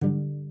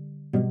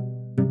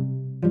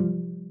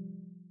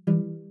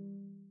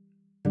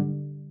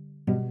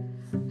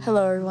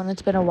Hello everyone,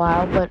 it's been a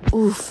while, but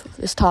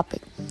this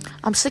topic.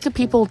 I'm sick of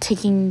people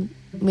taking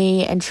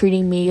me and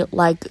treating me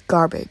like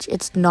garbage.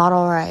 It's not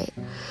alright.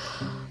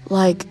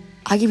 Like,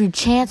 I give you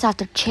chance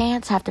after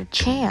chance after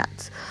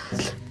chance.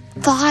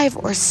 5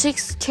 or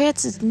 6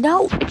 chances.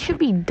 No, it should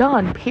be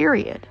done,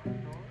 period.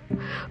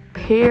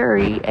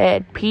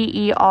 Period.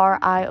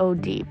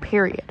 P-E-R-I-O-D,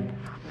 period.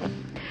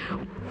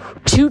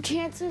 2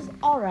 chances?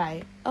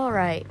 Alright.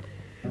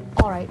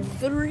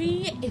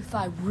 3 if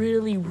I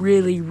really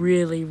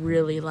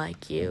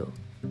like you.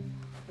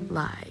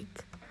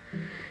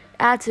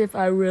 That's if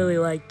I really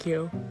like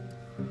you.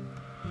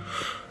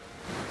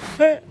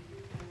 But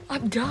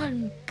I'm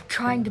done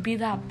trying to be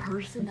that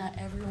person that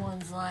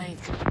everyone's like,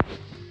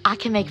 I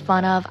can make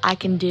fun of, I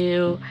can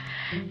do,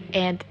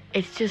 and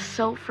it's just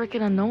so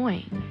freaking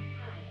annoying.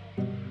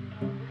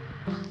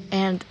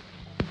 And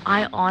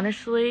I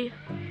honestly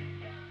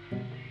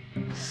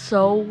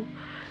so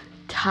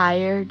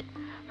tired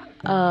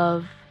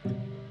of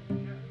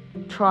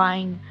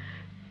trying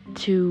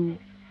to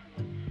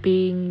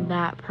being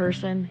that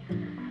person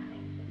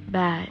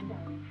that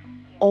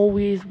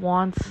always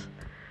wants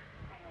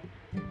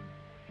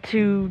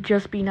to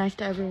just be nice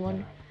to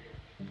everyone,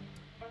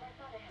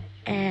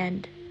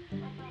 and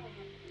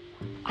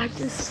I'm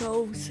just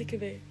so sick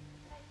of it.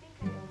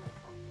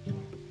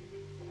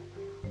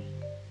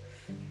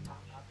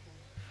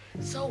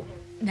 So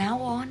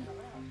now on,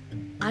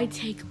 I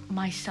take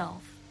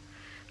myself.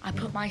 I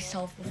put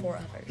myself before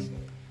others.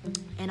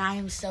 And I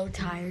am so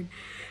tired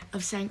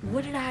of saying,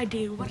 what did I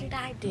do?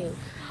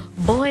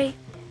 Boy,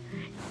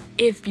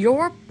 if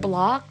you're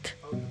blocked,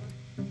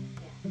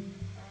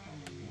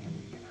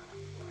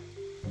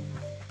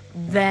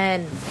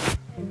 then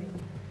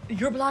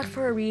you're blocked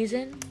for a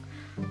reason.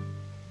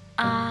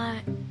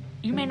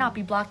 You may not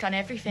be blocked on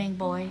everything,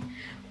 boy,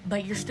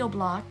 but you're still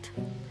blocked.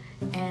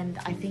 And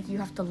I think you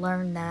have to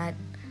learn that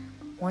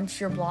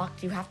once you're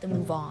blocked, you have to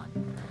move on.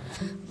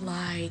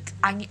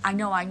 I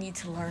know I need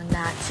to learn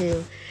that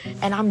too.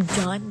 And I'm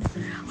done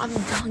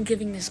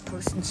giving this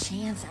person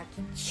chance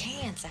after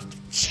chance after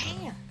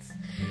chance.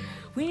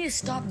 We need to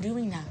stop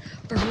doing that.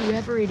 For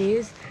whoever it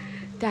is,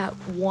 that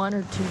 1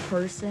 or 2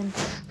 person,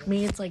 for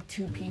me it's like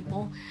 2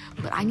 people,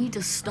 but I need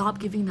to stop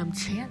giving them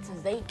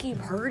chances. They keep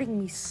hurting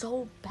me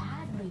so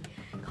badly,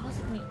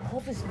 causing me all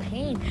this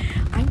pain.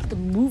 I need to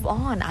move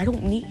on. I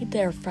don't need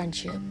their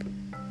friendship.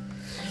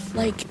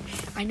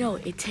 I know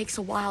it takes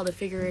a while to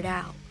figure it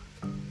out.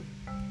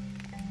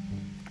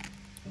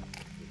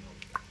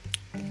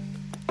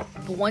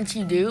 But once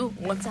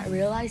I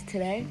realized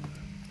today,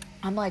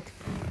 I'm like,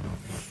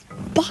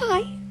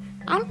 bye.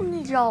 I don't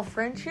need y'all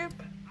friendship.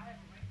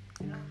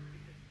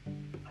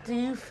 Do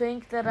you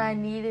think that I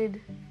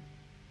needed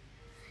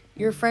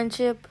your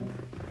friendship?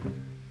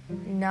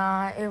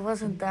 Nah, it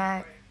wasn't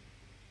that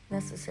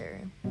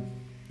necessary.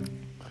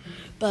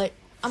 But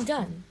I'm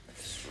done.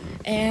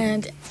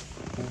 And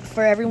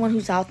for everyone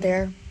who's out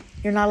there,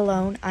 you're not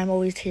alone. I'm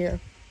always here.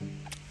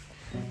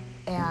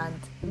 And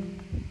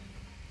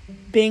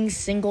being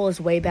single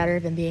is way better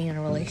than being in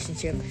a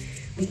relationship,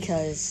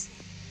 because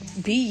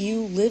be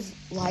you, live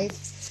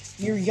life,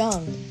 you're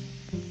young.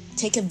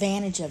 Take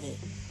advantage of it.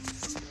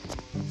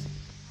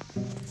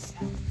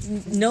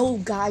 No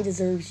guy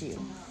deserves you.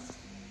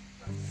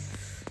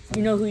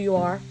 You know who you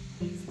are.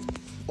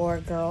 Or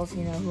girls,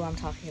 you know who I'm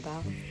talking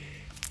about.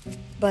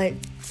 But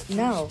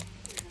no.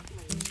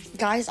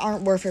 Guys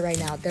aren't worth it right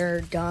now.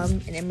 They're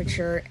dumb and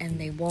immature, and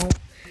they won't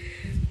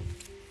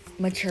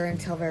mature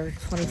until they're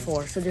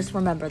 24. So just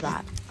remember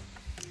that.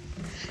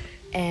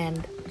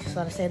 And just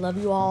want to say love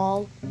you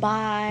all.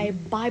 Bye.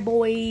 Bye,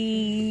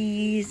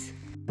 boys.